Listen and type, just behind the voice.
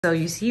So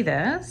you see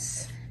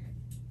this,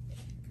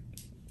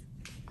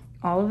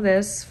 all of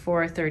this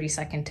for a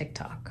 30-second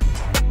TikTok.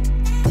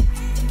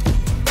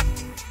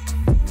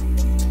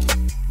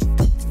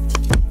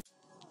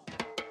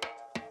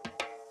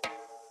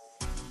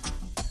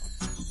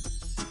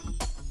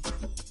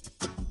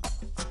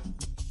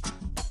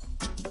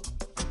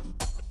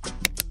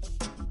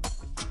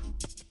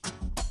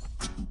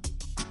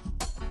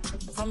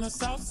 From the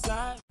south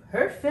side.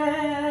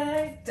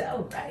 Perfect.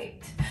 All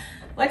right.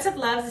 What's up,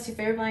 loves? It's your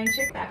favorite blind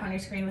chick back on your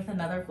screen with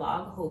another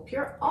vlog. Hope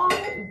you're all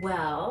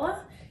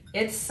well.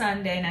 It's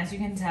Sunday, and as you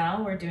can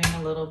tell, we're doing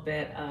a little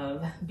bit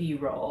of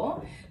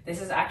B-roll. This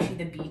is actually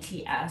the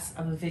BTS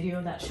of a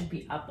video that should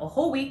be up a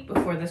whole week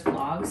before this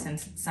vlog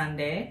since it's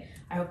Sunday.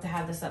 I hope to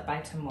have this up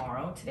by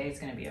tomorrow. Today is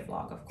going to be a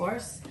vlog, of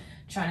course.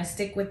 Trying to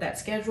stick with that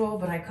schedule,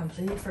 but I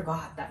completely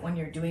forgot that when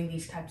you're doing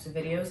these types of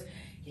videos,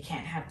 you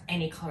can't have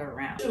any clutter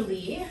around.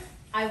 Usually,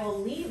 I will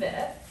leave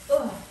it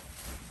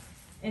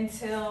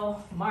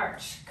until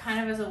March, kind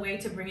of as a way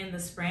to bring in the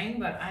spring,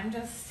 but I'm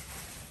just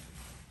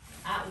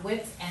at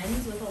wit's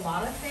ends with a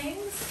lot of things,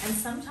 and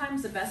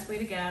sometimes the best way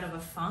to get out of a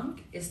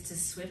funk is to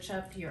switch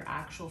up your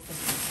actual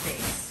physical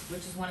space, which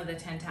is one of the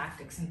 10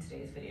 tactics in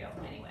today's video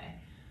anyway.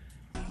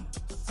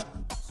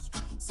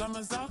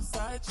 Summer's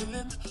outside,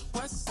 chillin',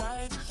 west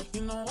side.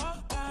 You know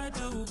what I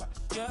do,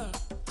 yeah.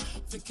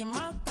 Thinking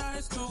my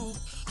thighs too.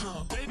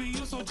 Baby,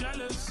 you so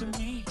jealous of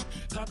me.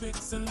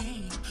 Topics and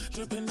lean,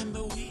 dripping in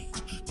the weed.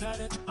 Got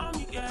it on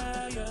me,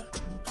 yeah.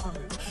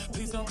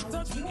 Please don't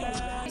touch me,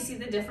 yeah. You see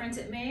the difference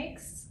it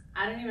makes?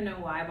 I don't even know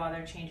why I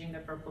bothered changing the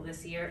purple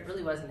this year. It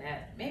really wasn't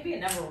it. Maybe it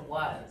never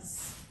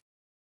was.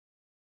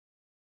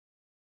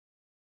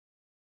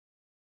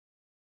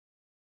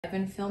 I've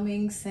been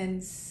filming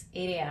since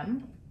 8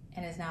 a.m.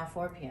 and it's now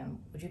 4 p.m.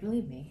 Would you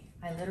believe me?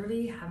 I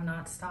literally have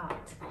not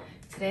stopped.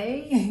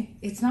 Today,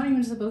 it's not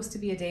even supposed to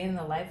be a day in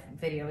the life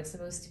video. It's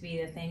supposed to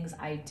be the things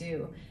I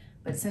do.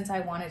 But since I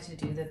wanted to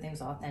do the things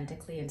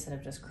authentically instead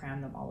of just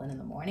cram them all in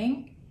the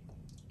morning,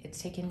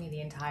 it's taken me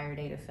the entire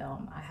day to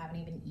film. I haven't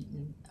even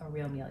eaten a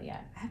real meal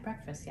yet. I had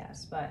breakfast,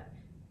 yes, but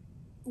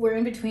we're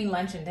in between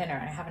lunch and dinner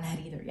and I haven't had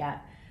either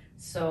yet.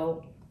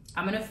 So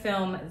I'm gonna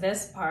film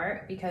this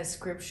part because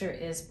scripture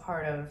is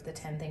part of the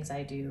 10 things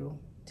I do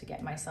to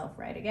get myself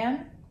right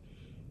again.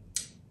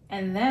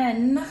 And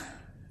then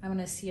I'm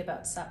gonna see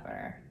about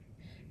supper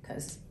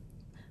because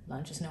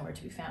lunch is nowhere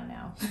to be found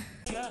now.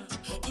 Yeah,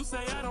 you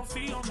say I don't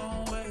feel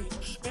no way.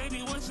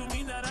 Baby, what you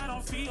mean that I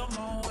don't feel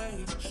no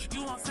way?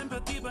 You want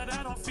sympathy, but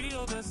I don't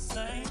feel the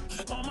same.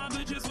 All my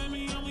bitches with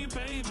me and we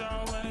paved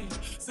our way.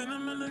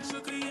 Cinnamon and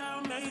sugar,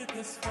 yeah, I made it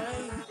this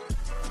way.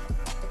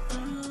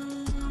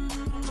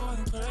 I'm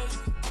going crazy.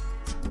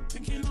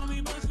 Think you know me,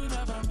 but you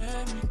never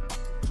met me.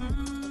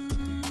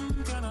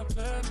 Can I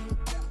play me?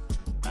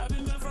 I've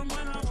been there from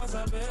when I was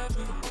a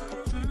baby.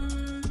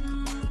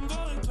 I'm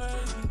going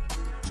crazy.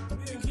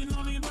 Think you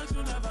know me, but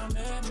you never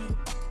met me.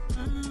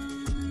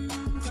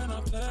 Can I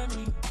play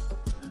me?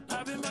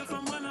 I've been there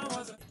from when I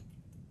was a...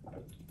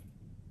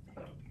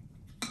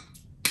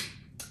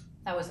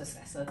 That was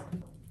excessive.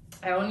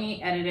 I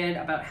only edited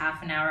about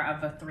half an hour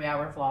of a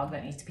 3-hour vlog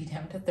that needs to be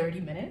down to 30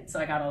 minutes. So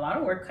I got a lot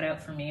of work cut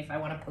out for me if I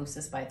want to post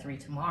this by 3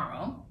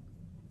 tomorrow.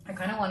 I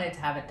kind of wanted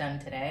to have it done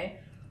today,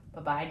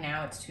 but by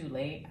now it's too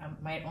late. I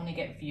might only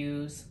get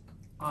views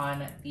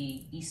on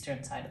the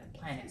eastern side of the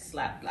planet.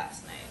 Slept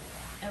last night.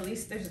 At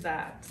least there's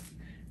that.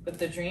 But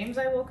the dreams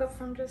I woke up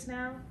from just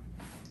now,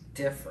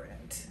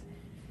 different.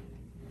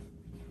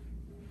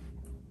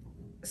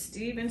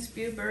 Steven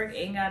Spielberg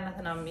ain't got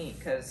nothing on me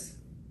because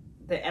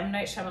the M.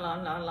 Night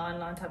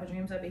Shyamalan type of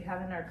dreams I be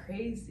having are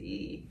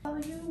crazy. How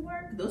you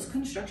work? Those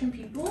construction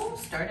people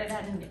started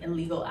at an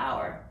illegal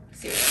hour.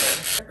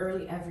 Seriously.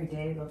 Early every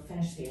day, they'll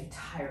finish the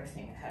entire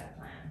thing ahead of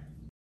plan.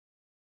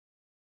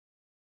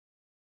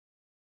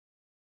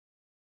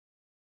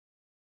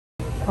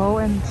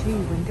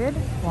 OMG, when did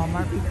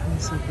Walmart become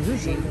so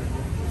bougie?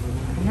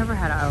 I've never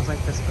had aisles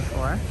like this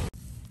before.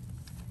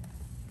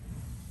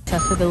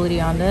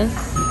 Accessibility on this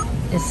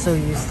is so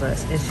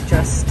useless. It's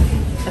just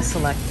a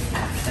select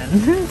option.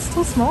 It's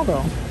still small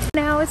though.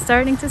 Now it's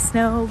starting to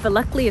snow, but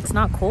luckily it's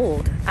not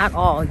cold at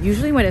all.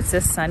 Usually when it's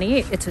this sunny,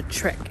 it's a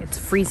trick. It's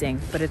freezing,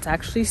 but it's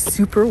actually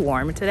super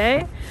warm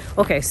today.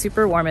 Okay,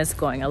 super warm is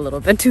going a little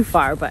bit too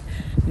far, but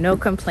no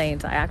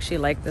complaints. I actually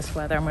like this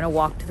weather. I'm gonna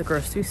walk to the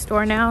grocery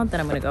store now,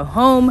 then I'm gonna go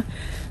home,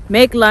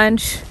 make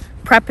lunch,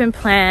 prep and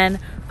plan,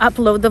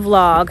 upload the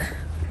vlog.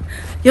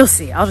 You'll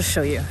see, I'll just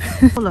show you.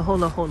 Hola,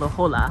 hola, hola,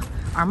 hola.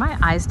 Are my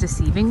eyes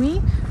deceiving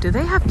me? Do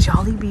they have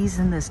Jollibees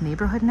in this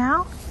neighborhood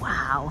now?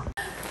 Wow.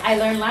 I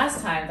learned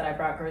last time that I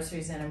brought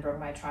groceries in and broke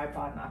my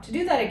tripod not to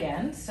do that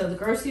again. So the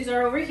groceries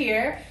are over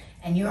here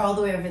and you're all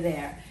the way over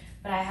there.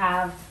 But I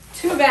have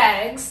 2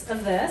 bags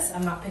of this.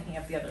 I'm not picking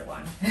up the other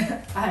one.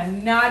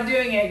 I'm not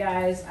doing it,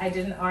 guys. I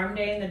did an arm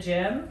day in the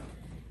gym.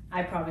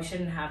 I probably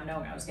shouldn't have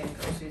known I was getting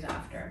groceries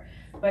after.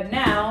 But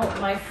now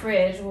my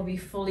fridge will be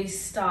fully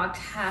stocked,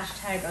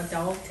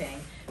 #adulting.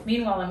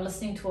 Meanwhile, I'm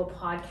listening to a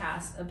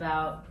podcast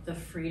about the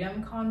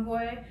Freedom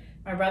Convoy.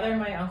 My brother and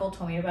my uncle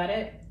told me about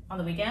it on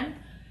the weekend.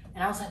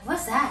 And I was like,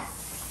 what's that?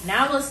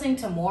 Now I'm listening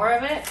to more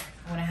of it.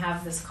 I'm gonna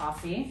have this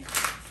coffee.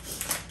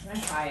 I'm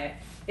gonna try it.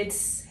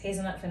 It's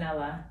hazelnut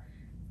vanilla.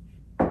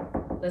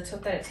 Let's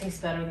hope that it tastes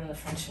better than the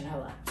French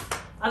vanilla.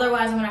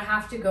 Otherwise, I'm gonna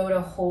have to go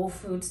to Whole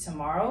Foods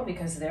tomorrow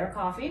because their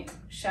coffee,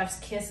 Chef's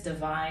Kiss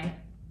Divine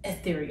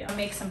Ethereal. I'll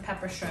make some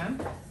pepper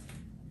shrimp.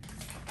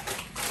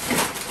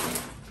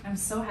 I'm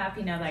so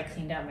happy now that I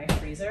cleaned out my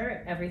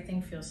freezer.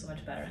 Everything feels so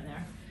much better in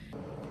there.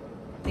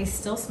 They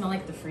still smell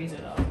like the freezer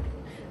though.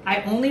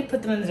 I only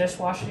put them in the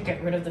dishwasher to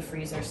get rid of the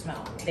freezer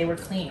smell. They were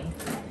clean.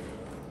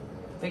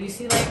 But you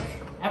see, like,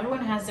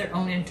 everyone has their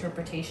own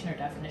interpretation or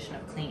definition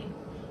of clean.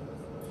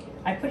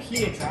 I put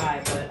heated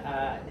dry, but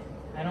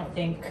I don't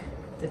think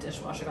the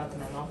dishwasher got the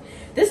memo.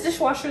 This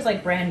dishwasher is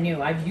like brand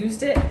new. I've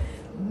used it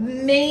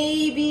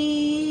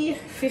maybe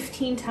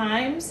 15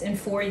 times in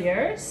 4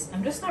 years.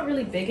 I'm just not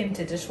really big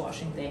into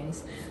dishwashing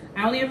things.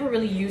 I only ever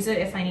really use it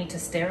if I need to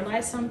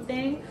sterilize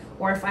something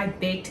or if I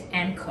baked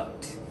and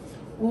cooked.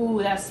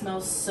 Ooh, that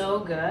smells so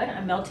good.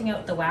 I'm melting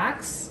out the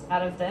wax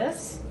out of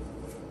this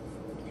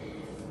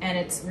and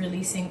it's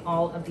releasing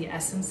all of the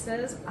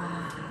essences.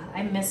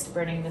 I missed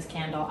burning this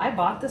candle. I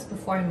bought this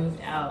before I moved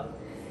out.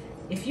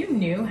 If you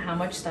knew how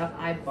much stuff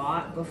I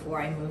bought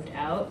before I moved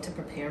out to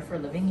prepare for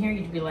living here,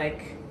 you'd be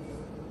like,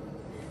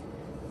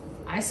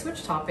 I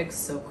switch topics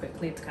so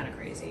quickly, it's kind of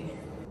crazy.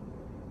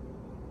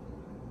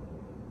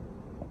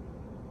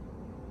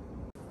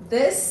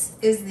 This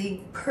is the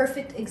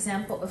perfect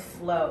example of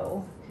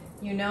flow.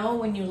 You know,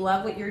 when you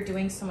love what you're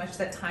doing so much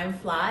that time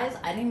flies.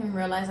 I didn't even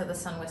realize that the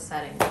sun was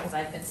setting because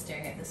I've been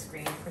staring at the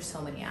screen for so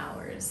many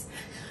hours.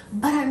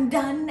 But I'm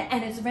done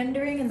and it's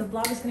rendering and the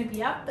vlog is gonna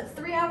be up, but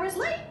 3 hours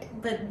late.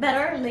 But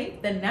better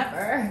late than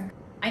never.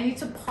 I need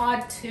to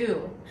pod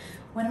too.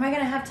 When am I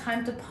gonna have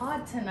time to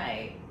pod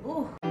tonight?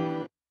 Ooh.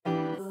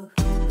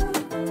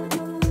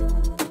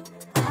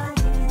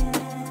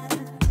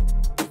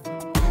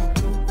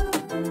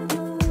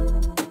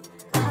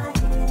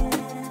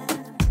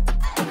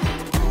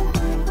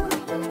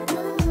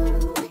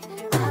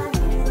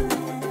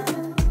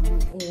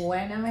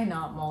 When am I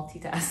not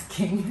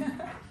multitasking?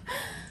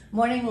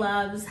 Morning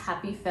loves,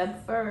 happy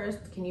Feb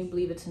 1st. Can you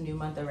believe it's a new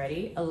month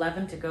already?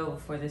 11 to go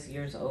before this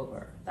year's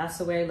over. That's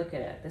the way I look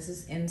at it. This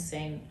is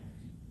insane.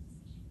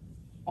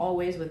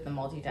 Always with the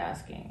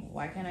multitasking.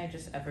 Why can't I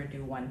just ever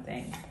do one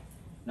thing?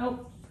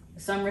 Nope.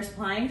 So I'm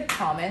replying to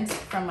comments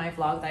from my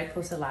vlog that I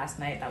posted last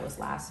night. That was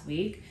last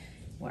week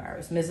where I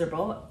was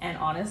miserable. And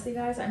honestly,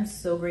 guys, I'm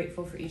so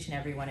grateful for each and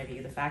every one of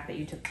you. The fact that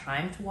you took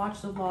time to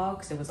watch the vlog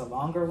because it was a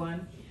longer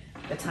one.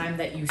 The time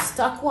that you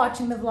stuck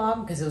watching the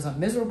vlog because it was a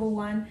miserable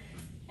one.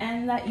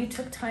 And that you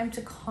took time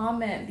to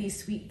comment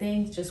these sweet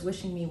things, just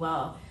wishing me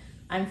well.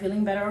 I'm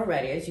feeling better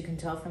already, as you can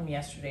tell from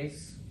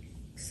yesterday's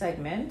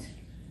segment.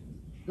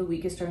 The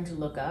week is starting to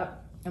look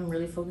up. I'm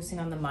really focusing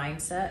on the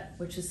mindset,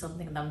 which is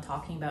something that I'm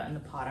talking about in the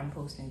pod I'm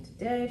posting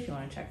today, if you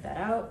want to check that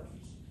out.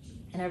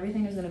 And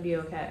everything is going to be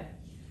okay.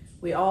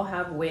 We all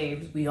have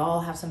waves. We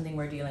all have something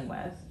we're dealing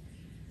with.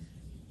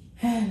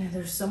 And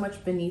there's so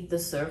much beneath the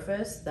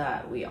surface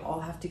that we all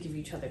have to give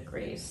each other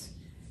grace.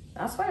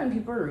 That's why when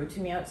people are rude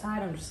to me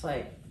outside, I'm just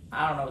like,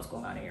 I don't know what's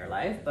going on in your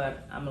life,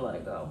 but I'm gonna let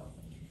it go.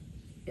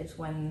 It's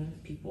when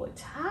people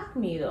attack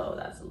me though,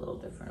 that's a little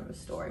different of a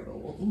story, but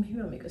maybe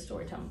we'll make a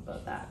story time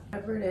about that.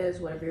 Whatever it is,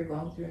 whatever you're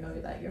going through, know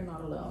that you're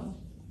not alone.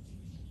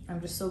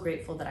 I'm just so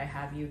grateful that I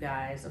have you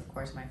guys, of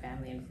course, my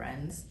family and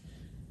friends,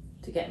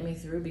 to get me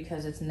through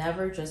because it's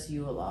never just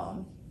you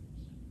alone.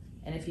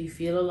 And if you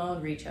feel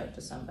alone, reach out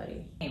to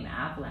somebody. Name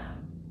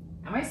Ablam.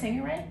 Am I saying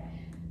it right?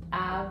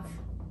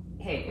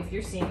 Hey, if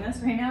you're seeing this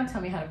right now,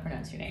 tell me how to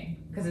pronounce your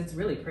name because it's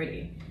really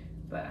pretty,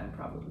 but I'm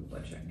probably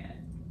butchering it.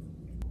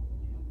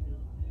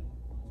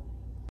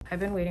 I've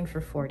been waiting for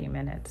 40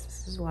 minutes.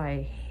 This is why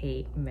I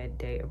hate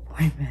midday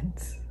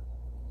appointments.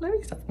 Let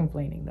me stop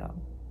complaining though,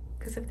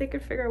 because if they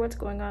could figure out what's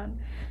going on,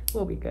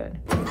 we'll be good.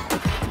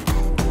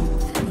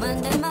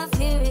 Monday, my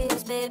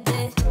furious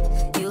baby.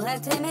 You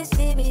acting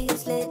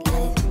mysterious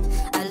lately.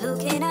 I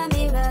look in a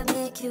mirror,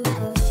 make you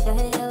go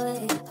shy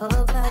away.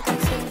 Hope I can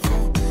save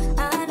you.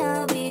 I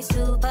know be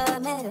super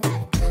meta.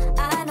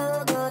 I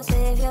know go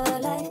save your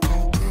life.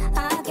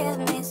 I get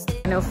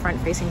mistake. I know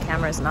front-facing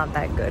camera is not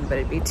that good, but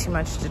it'd be too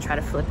much to try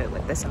to flip it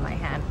with this in my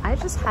hand. I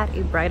just had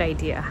a bright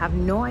idea. I have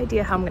no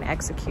idea how I'm gonna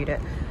execute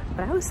it,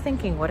 but I was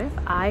thinking, what if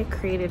I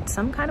created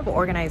some kind of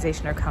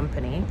organization or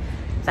company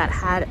that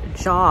had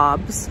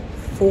jobs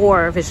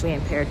for visually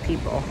impaired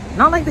people?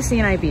 Not like the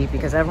CNIB,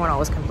 because everyone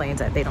always complains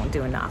that they don't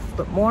do enough,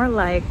 but more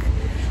like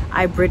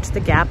I bridge the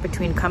gap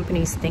between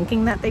companies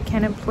thinking that they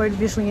can employ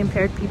visually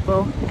impaired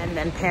people and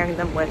then pairing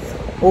them with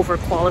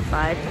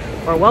overqualified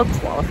or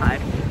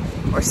well-qualified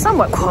or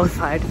somewhat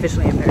qualified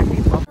visually impaired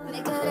people.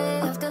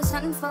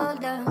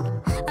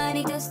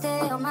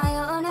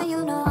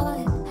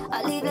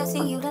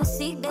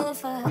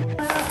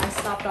 I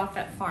stopped off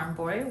at Farm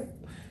Boy.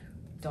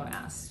 Don't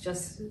ask,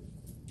 just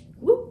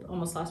whoop,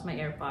 almost lost my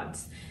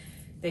AirPods.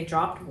 They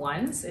dropped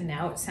once and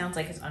now it sounds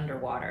like it's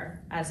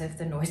underwater, as if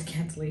the noise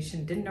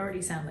cancellation didn't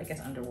already sound like it's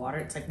underwater.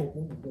 It's like whoa,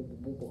 whoa, whoa,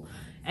 whoa, whoa.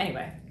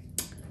 Anyway,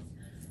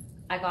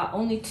 I got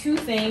only 2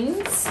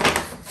 things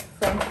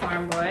from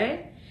Farm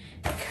Boy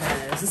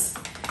because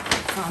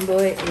Farm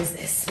Boy is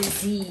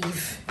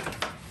exclusive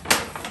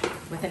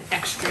with an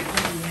extra E.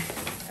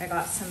 I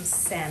got some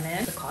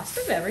salmon. The cost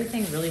of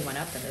everything really went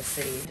up in this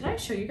city. Did I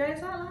show you guys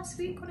that last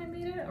week when I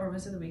made it? Or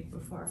was it the week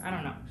before? I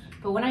don't know.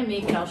 But when I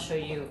make it, I'll show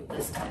you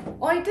this time.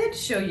 Oh, I did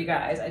show you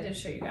guys. I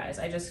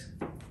just,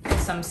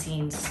 some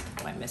scenes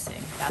went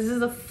missing. This is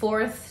the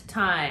 4th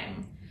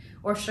time,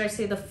 or should I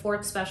say the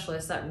 4th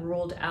specialist that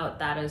ruled out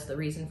that as the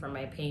reason for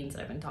my pains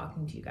that I've been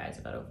talking to you guys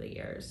about over the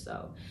years.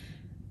 So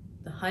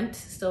the hunt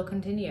still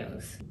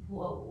continues.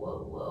 Whoa,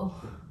 whoa, whoa.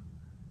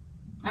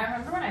 I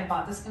remember when I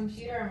bought this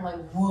computer, I'm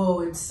like,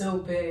 whoa, it's so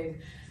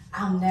big.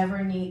 I'll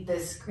never need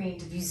this screen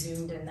to be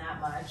zoomed in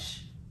that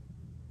much.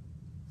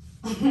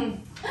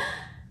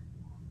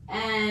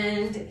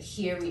 And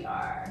here we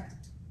are.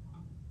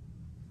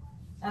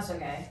 That's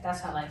okay,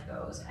 that's how life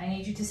goes. I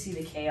need you to see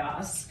the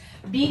chaos.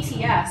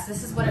 BTS,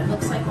 this is what it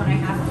looks like when I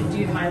have to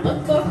do my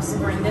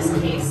lookbooks, or in this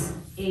case,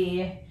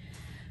 a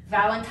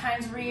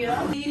Valentine's reel.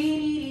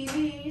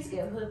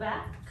 Get put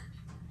back.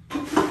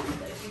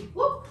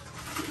 Whoop.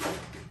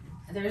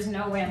 There's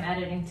no way I'm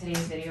editing today's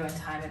video in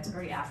time. It's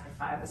already after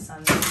 5, the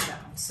sun's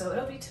down. So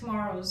it'll be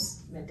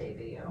tomorrow's midday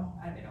video.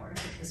 I'm in order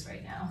to take this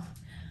right now.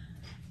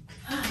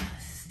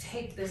 Let's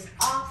take this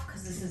off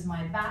because this is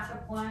my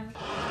backup one.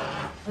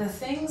 The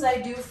things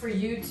I do for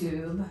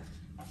YouTube,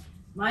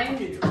 mind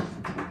you,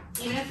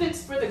 even if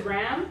it's for the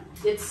gram,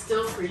 it's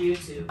still for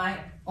YouTube. My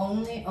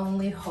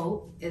only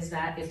hope is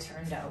that it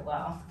turned out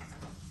well.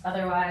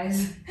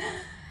 Otherwise,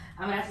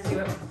 I'm gonna have to do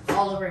it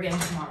all over again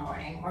tomorrow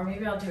morning, or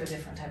maybe I'll do a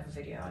different type of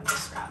video and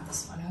just wrap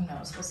this one. Who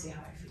knows? We'll see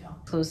how I feel.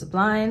 Close the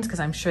blinds because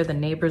I'm sure the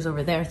neighbors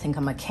over there think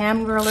I'm a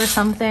cam girl or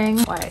something.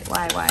 Why?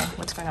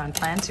 What's going on,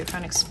 plants? You're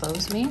trying to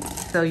expose me?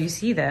 So you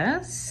see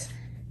this?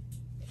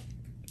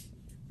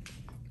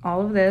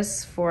 All of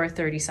this for a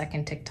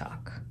 30-second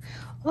TikTok.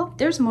 Oh,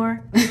 there's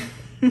more.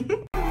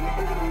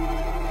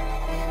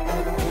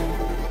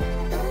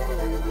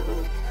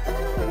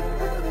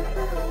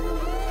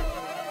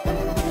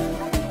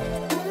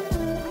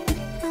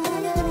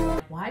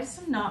 Why does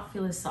it not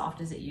feel as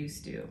soft as it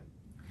used to?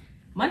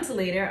 Months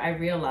later, I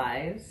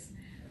realized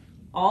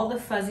all the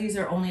fuzzies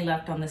are only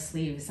left on the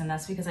sleeves, and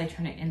that's because I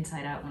turn it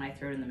inside out when I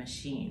throw it in the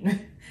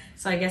machine.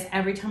 So I guess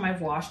every time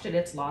I've washed it,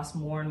 it's lost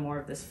more and more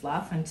of this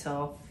fluff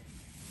until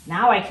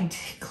now I can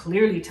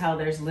clearly tell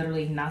there's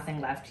literally nothing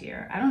left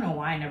here. I don't know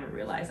why I never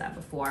realized that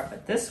before,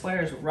 but this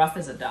sweater is rough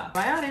as a duck.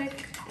 Biotic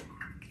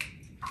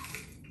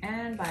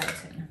and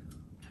biotin.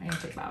 I need to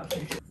take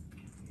biotin.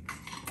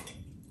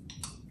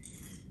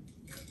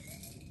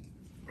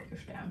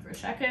 Push down for a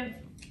second.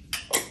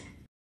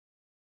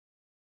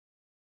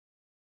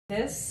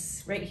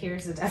 This right here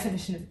is the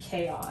definition of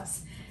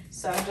chaos.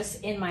 So I'm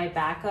just in my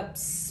backup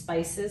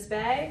spices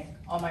bag,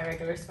 all my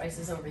regular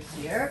spices over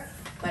here,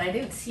 but I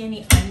didn't see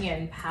any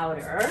onion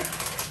powder.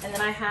 And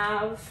then I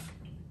have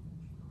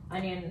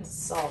onion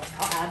salt.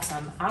 I'll add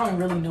some. I don't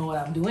really know what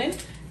I'm doing.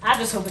 I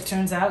just hope it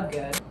turns out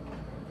good.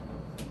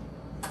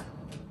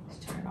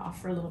 Just turn it off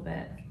for a little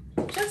bit.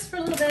 Just for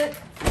a little bit.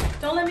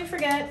 Don't let me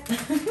forget.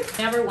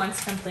 Never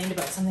once complained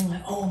about something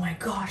like, oh my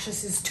gosh,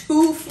 this is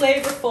too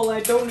flavorful.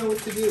 I don't know what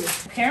to do.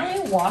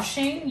 Apparently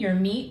washing your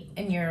meat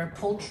and your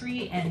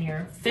poultry and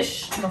your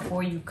fish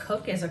before you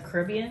cook is a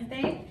Caribbean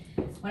thing.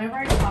 Whenever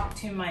I talk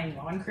to my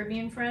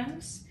non-Caribbean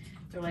friends,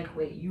 they're like,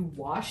 wait, you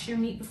wash your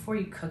meat before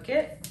you cook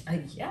it?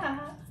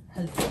 Yeah,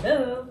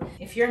 hello.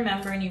 If you're a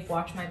member and you've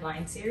watched my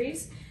blind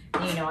series,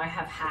 you know I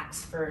have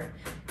hacks for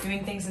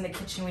doing things in the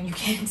kitchen when you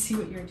can't see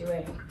what you're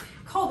doing.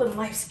 Call them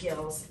life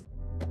skills.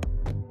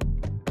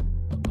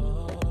 In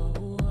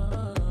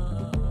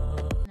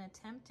an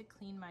attempt to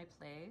clean my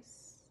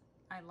place,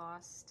 I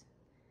lost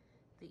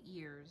the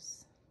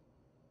ears.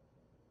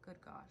 Good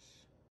gosh.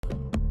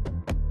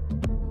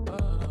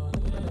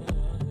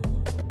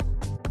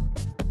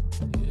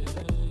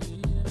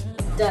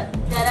 Da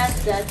da da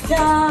da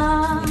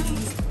da.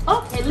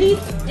 Oh, it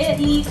leaked. It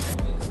leaked.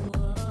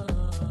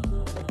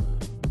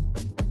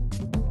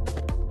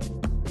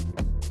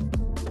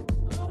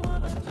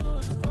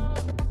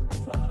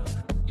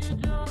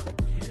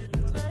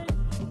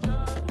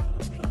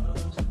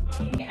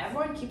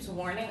 Everyone keeps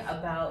warning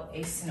about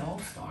a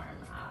snowstorm.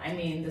 I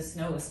mean, the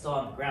snow is still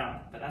on the ground,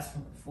 but that's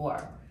from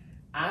before.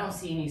 I don't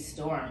see any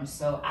storms.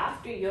 So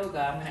after yoga,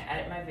 I'm gonna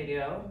edit my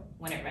video.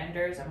 When it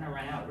renders, I'm gonna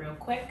run out real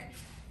quick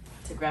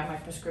to grab my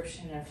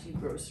prescription and a few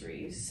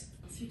groceries.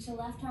 Switch your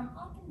left arm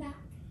up and back.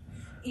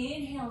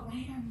 Inhale,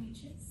 right arm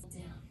reaches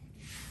down.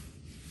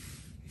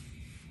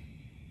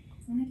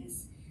 And I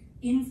guess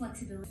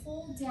inflexibility.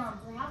 Hold down,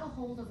 grab a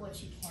hold of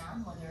what you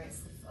can, whether it's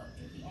the foot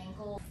or the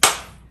ankle.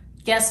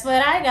 Guess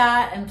what I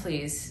got? And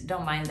please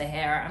don't mind the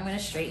hair. I'm gonna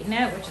straighten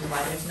it, which is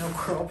why there's no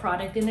curl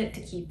product in it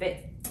to keep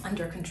it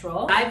under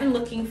control. I've been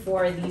looking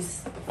for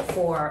these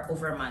for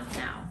over a month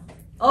now.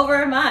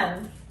 Over a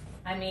month.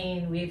 I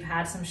mean, we've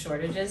had some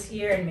shortages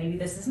here and maybe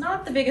this is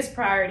not the biggest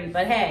priority,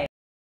 but hey.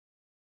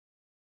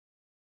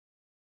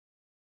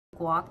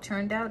 Guac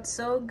turned out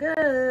so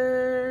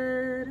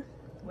good.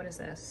 What is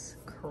this?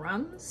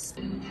 Crumbs?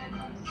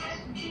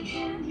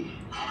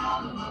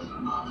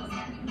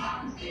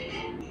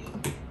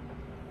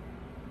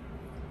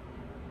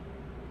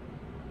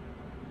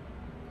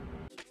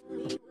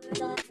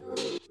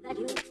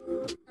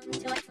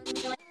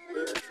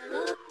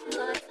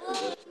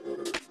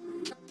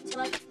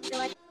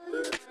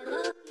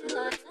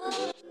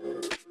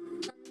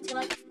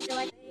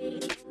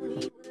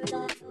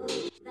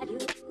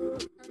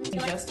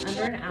 Just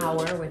under an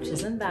hour, which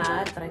isn't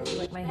bad, but I feel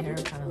like my hair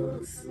kind of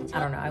looks, I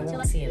don't know, I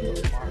won't see it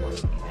until tomorrow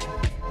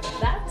anyway.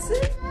 That's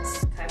it.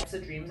 Types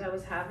of dreams I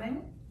was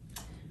having.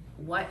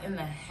 What in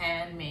the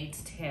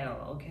Handmaid's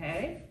Tale,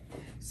 okay?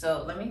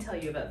 So let me tell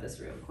you about this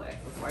real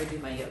quick before I do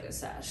my yoga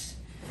sesh.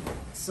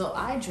 So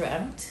I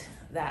dreamt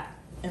that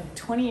in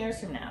 20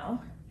 years from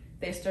now,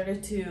 they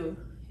started to,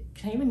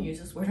 can I even use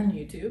this word on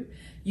YouTube?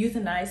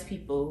 Euthanize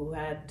people who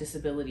had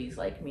disabilities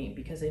like me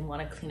because they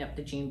want to clean up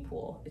the gene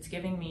pool. It's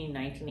giving me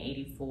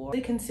 1984.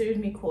 They considered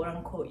me quote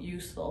unquote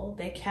useful.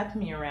 They kept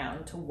me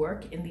around to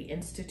work in the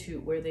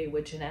institute where they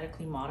would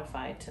genetically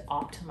modify to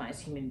optimize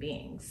human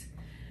beings.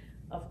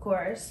 Of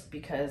course,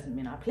 because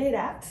me not play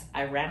that,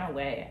 I ran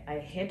away. I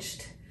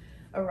hitched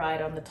a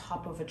ride on the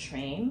top of a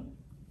train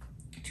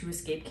to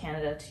escape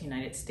Canada to the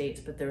United States,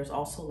 but there was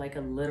also like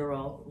a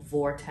literal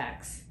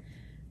vortex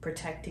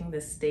protecting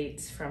the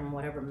States from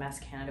whatever mess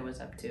Canada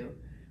was up to,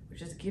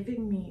 which is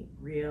giving me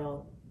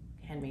real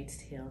Handmaid's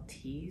Tale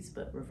tease,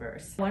 but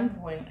reverse. At one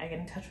point, I get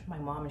in touch with my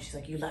mom and she's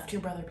like, you left your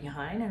brother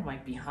behind? And I'm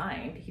like,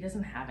 behind? He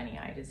doesn't have any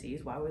eye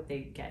disease. Why would they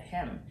get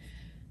him?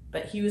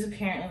 But he was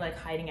apparently like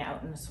hiding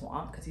out in a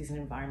swamp because he's an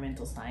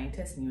environmental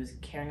scientist and he was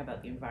caring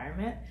about the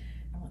environment.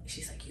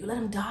 She's like, you let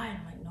him die. And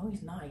I'm like, no,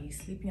 he's not.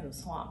 He's sleeping in the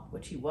swamp,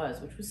 which he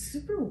was, which was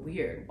super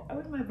weird. Why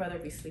would my brother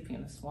be sleeping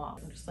in the swamp?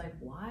 I'm just like,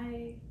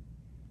 why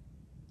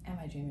am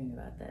I dreaming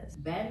about this?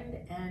 Bend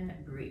and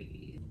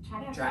breathe.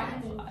 Try to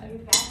Dragonfly. run and do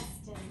your best,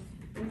 and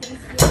when things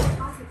feel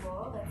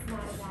impossible, that's not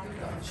a bad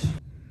thing.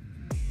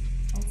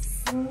 And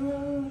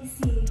slowly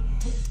see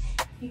if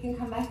you can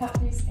come back up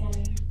through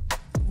standing.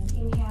 And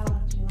inhale,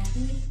 lift your left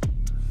knee.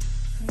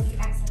 And then you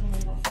exhale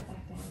and left foot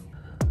back down.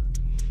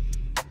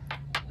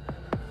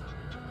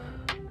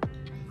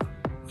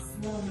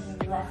 Slowly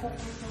bring your left foot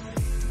back down.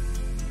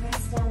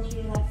 Press down to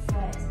your left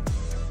foot.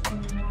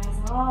 And then rise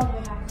all the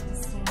way back to the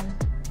stand.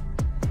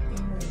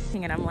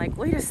 And I'm like,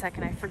 wait a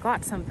second, I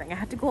forgot something. I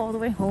had to go all the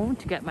way home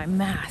to get my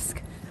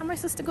mask. How am I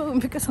supposed to go and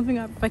pick something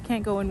up if I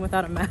can't go in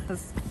without a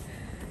mask?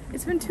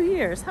 It's been 2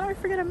 years. How do I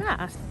forget a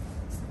mask?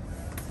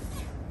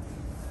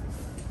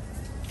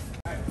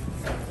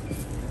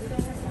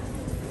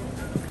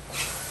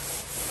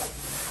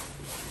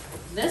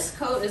 This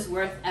coat is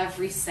worth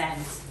every cent.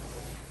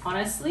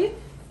 Honestly,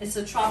 it's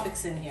the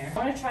tropics in here. I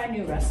want to try a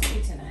new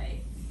recipe tonight.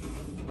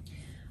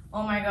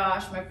 Oh my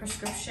gosh, my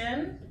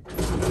prescription.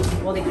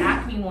 Well, the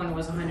Acne one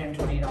was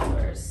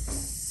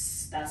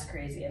 $120. That's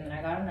crazy. And then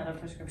I got another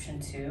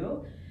prescription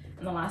too.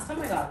 And the last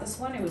time I got this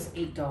one, it was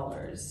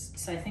 $8.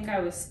 So I think I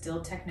was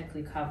still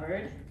technically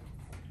covered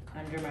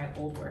under my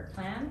old work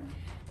plan.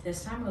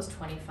 This time it was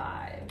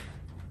 $25.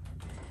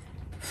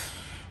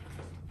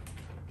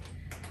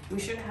 We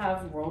should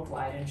have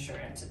worldwide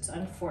insurance. It's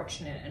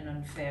unfortunate and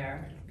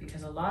unfair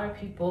because a lot of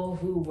people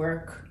who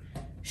work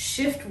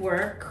shift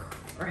work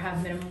or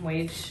have minimum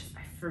wage,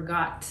 I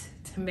forgot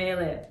to mail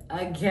it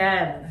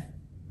again.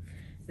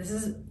 This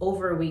is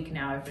over a week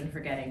now, I've been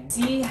forgetting.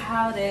 See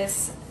how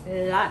this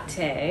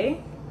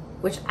latte,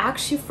 which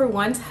actually for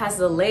once has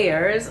the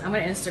layers, I'm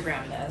gonna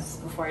Instagram this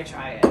before I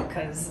try it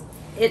because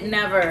it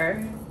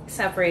never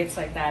separates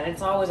like that.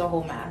 It's always a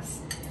whole mess.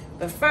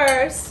 But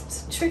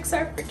first, tricks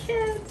are for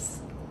kids.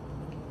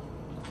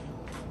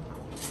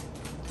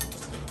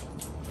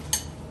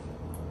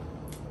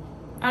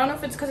 I don't know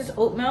if it's because it's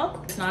oat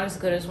milk. It's not as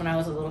good as when I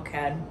was a little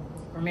kid.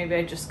 Or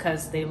maybe just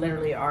because they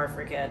literally are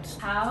for kids.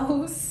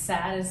 How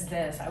sad is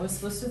this? I was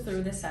supposed to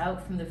throw this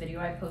out from the video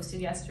I posted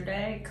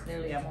yesterday.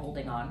 Clearly I'm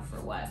holding on for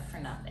what?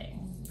 For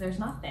nothing. There's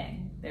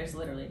nothing. There's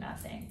literally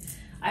nothing.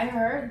 I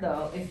heard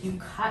though, if you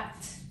cut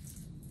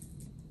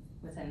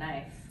with a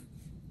knife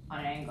on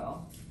an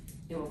angle,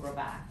 it will grow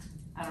back.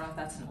 I don't know if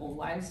that's an old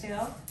wives'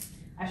 tale.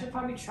 I should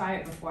probably try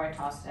it before I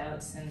toss it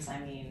out since, I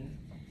mean,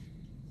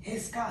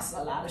 it's cost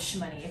a lot of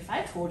money. If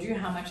I told you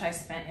how much I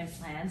spent in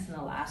plants in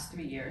the last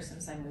 3 years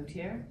since I moved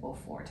here, well,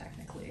 4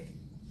 technically.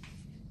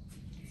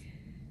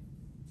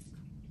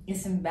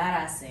 It's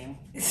embarrassing.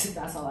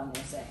 That's all I'm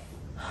gonna say.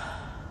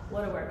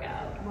 What a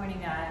workout. Good morning,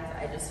 guys.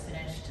 I just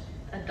finished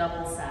a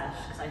double sesh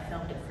because I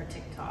filmed it for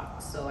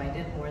TikTok. So I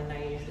did more than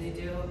I usually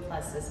do.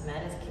 Plus this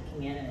med is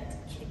kicking in and it's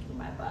kicking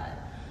my butt.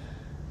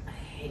 I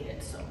hate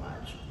it so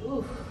much.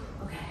 Ooh,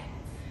 okay.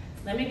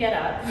 Let me get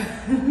up,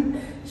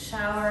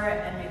 shower,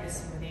 and make a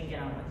smoothie and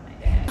get on with my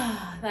day.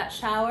 That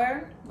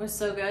shower was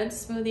so good.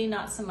 Smoothie,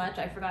 not so much.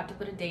 I forgot to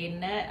put a date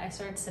in it. I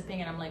started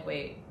sipping and I'm like,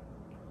 wait.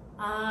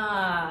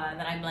 And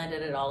then I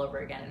blended it all over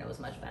again and it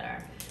was much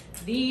better.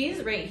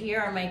 These right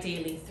here are my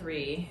daily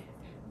 3.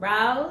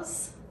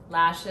 Brows,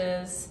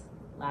 lashes,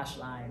 lash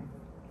line.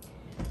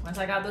 Once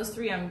I got those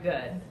 3, I'm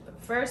good. But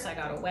first I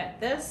gotta wet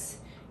this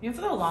You know,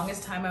 for the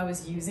longest time I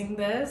was using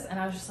this and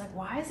I was just like,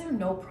 why is there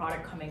no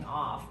product coming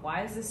off?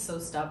 Why is this so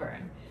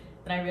stubborn?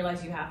 Then I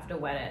realized you have to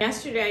wet it.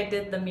 Yesterday I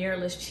did the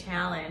mirrorless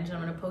challenge and I'm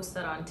gonna post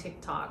that on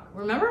TikTok.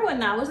 Remember when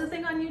that was a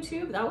thing on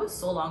YouTube? That was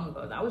so long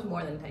ago. That was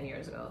more than 10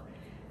 years ago.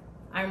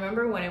 I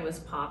remember when it was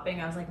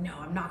popping, I was like, no,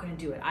 I'm not gonna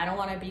do it. I don't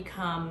wanna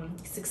become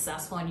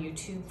successful on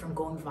YouTube from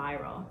going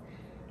viral.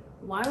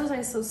 Why was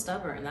I so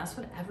stubborn? That's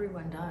what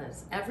everyone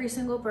does. Every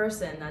single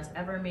person that's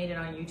ever made it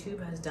on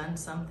YouTube has done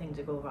something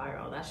to go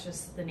viral. That's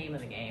just the name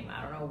of the game.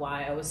 I don't know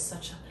why I was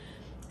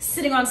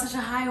sitting on such a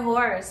high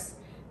horse.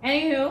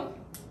 Anywho,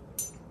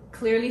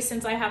 clearly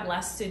since I have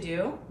less to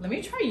do, let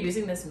me try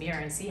using this mirror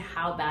and see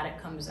how bad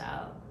it comes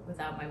out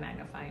without my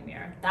magnifying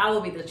mirror. That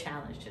will be the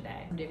challenge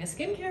today. I'm doing a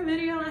skincare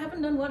video and I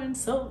haven't done one in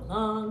so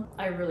long.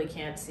 I really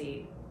can't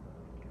see.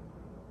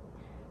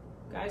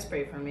 Guys,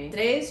 pray for me.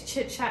 Today's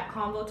chit chat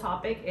convo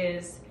topic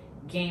is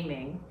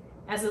gaming.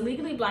 As a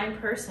legally blind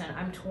person,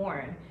 I'm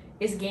torn.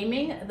 Is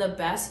gaming the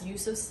best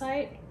use of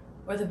sight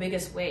or the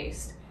biggest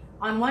waste?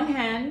 On one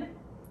hand,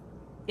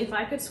 if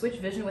I could switch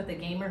vision with a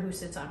gamer who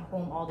sits at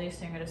home all day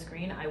staring at a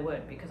screen, I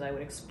would, because I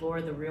would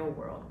explore the real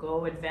world,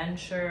 go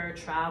adventure,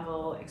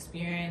 travel,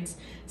 experience,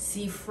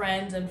 see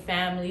friends and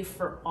family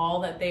for all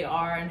that they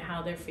are and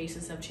how their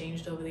faces have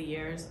changed over the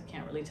years. I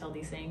can't really tell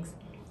these things.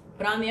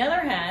 But on the other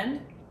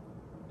hand,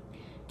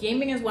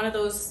 gaming is one of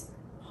those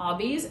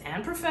hobbies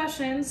and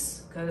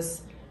professions,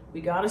 because we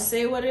gotta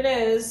say what it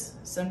is.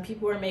 Some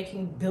people are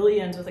making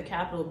billions with a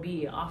capital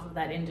B off of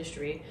that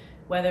industry,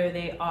 whether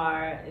they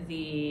are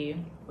the,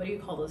 what do you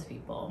call those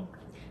people?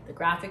 The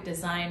graphic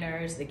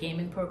designers, the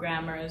gaming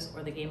programmers,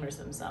 or the gamers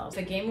themselves.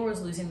 If a gamer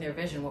was losing their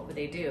vision, what would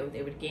they do?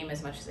 They would game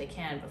as much as they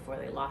can before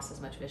they lost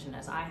as much vision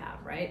as I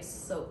have, right?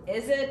 So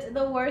is it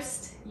the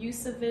worst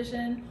use of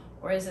vision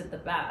or is it the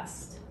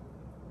best?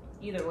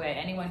 Either way,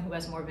 anyone who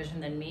has more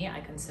vision than me,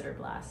 I consider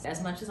blessed.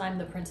 As much as I'm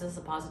the princess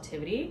of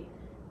positivity,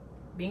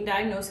 being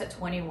diagnosed at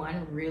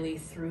 21 really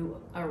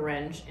threw a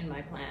wrench in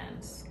my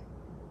plans.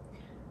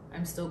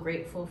 I'm still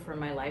grateful for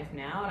my life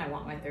now and I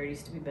want my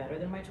 30s to be better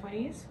than my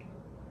 20s.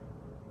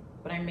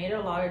 But I made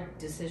a lot of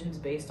decisions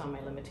based on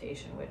my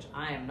limitation, which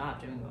I am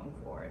not doing going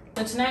forward.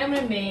 So tonight I'm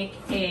gonna make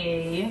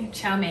a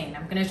chow mein.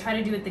 I'm gonna try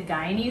to do it the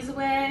Guyanese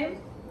way,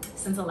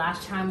 since the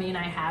last chow mein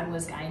I had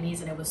was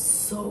Guyanese and it was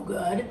so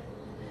good.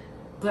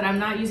 But I'm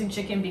not using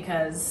chicken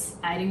because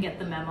I didn't get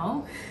the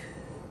memo.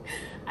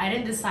 I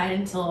didn't decide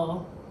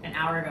until an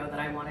hour ago that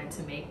I wanted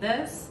to make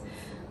this.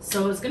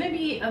 So it's gonna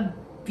be a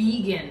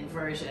vegan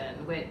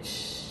version,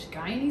 which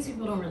Guyanese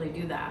people don't really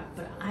do that,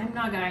 but I'm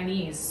not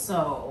Guyanese,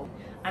 so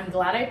I'm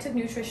glad I took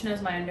nutrition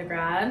as my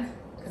undergrad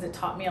because it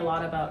taught me a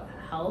lot about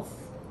health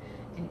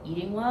and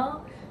eating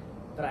well,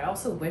 but I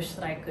also wish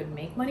that I could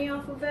make money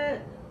off of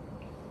it.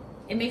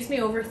 It makes me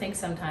overthink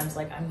sometimes,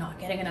 like I'm not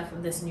getting enough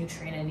of this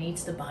nutrient and it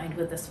needs to bind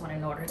with this one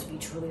in order to be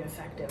truly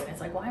effective. And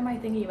it's like, why am I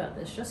thinking about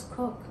this? Just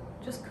cook,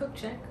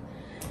 chick.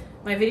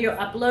 My video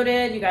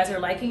uploaded, you guys are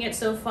liking it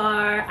so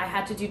far. I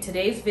had to do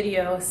today's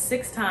video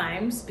 6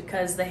 times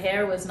because the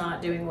hair was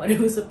not doing what it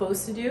was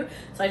supposed to do.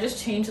 So I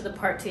just changed the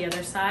part to the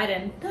other side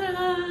and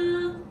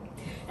ta-da!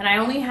 And I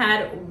only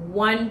had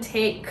one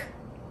take.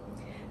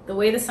 The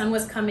way the sun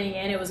was coming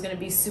in, it was gonna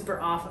be super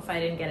off if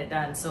I didn't get it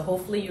done. So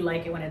hopefully you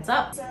like it when it's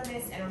up.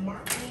 Service and a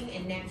marketing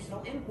and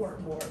national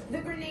import board. The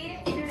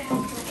Grenada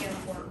International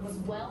Airport was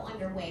well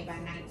underway by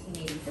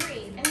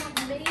 1983 and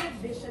had many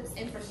of Bishop's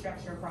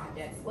infrastructure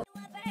projects.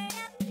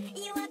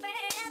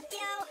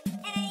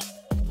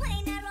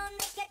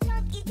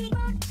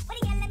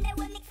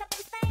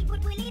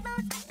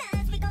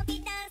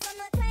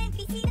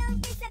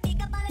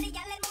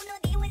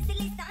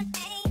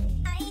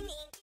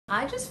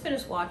 I just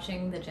finished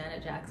watching the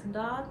Janet Jackson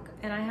doc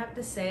and I have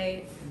to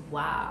say,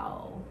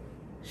 wow,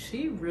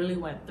 she really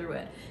went through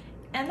it.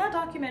 And that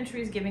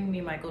documentary is giving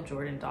me Michael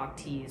Jordan doc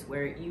tease,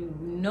 where you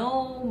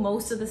know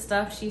most of the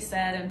stuff she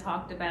said and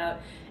talked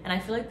about, and I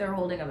feel like they're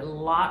holding a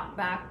lot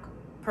back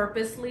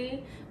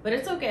purposely, but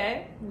it's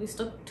okay. We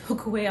still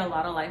took away a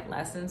lot of life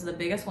lessons. The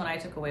biggest one I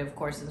took away, of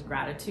course, is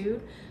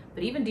gratitude,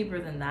 but even deeper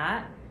than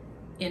that,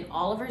 in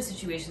all of her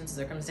situations and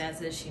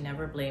circumstances, she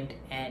never blamed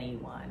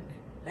anyone.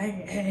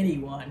 Like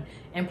anyone.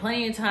 And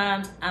plenty of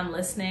times I'm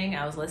listening.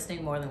 I was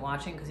listening more than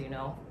watching because, you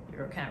know,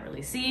 you can't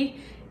really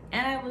see.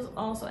 And I was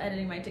also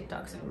editing my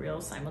TikToks and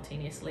Reels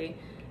simultaneously.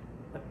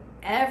 But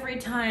every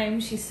time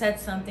she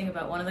said something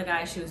about one of the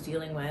guys she was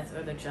dealing with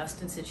or the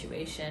Justin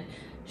situation,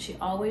 she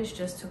always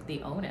just took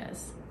the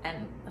onus.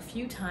 And a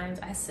few times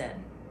I said,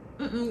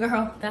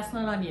 girl, that's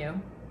not on you.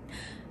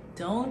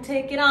 Don't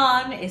take it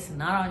on. It's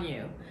not on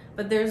you.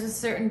 But there's a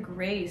certain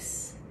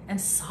grace and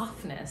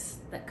softness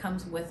that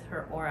comes with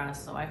her aura,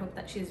 so I hope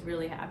that she's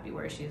really happy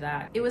where she's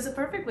at. It was a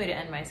perfect way to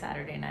end my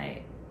Saturday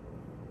night.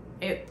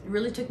 It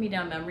really took me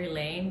down memory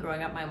lane.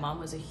 Growing up, my mom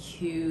was a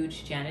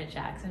huge Janet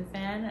Jackson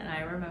fan, and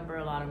I remember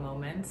a lot of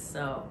moments,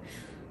 so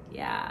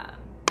yeah.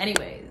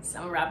 Anyways,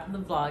 I'm gonna wrap up the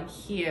vlog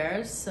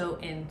here, so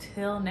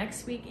until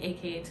next week,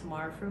 aka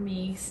tomorrow for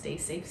me, stay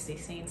safe, stay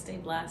sane, stay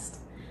blessed.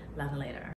 Love you later.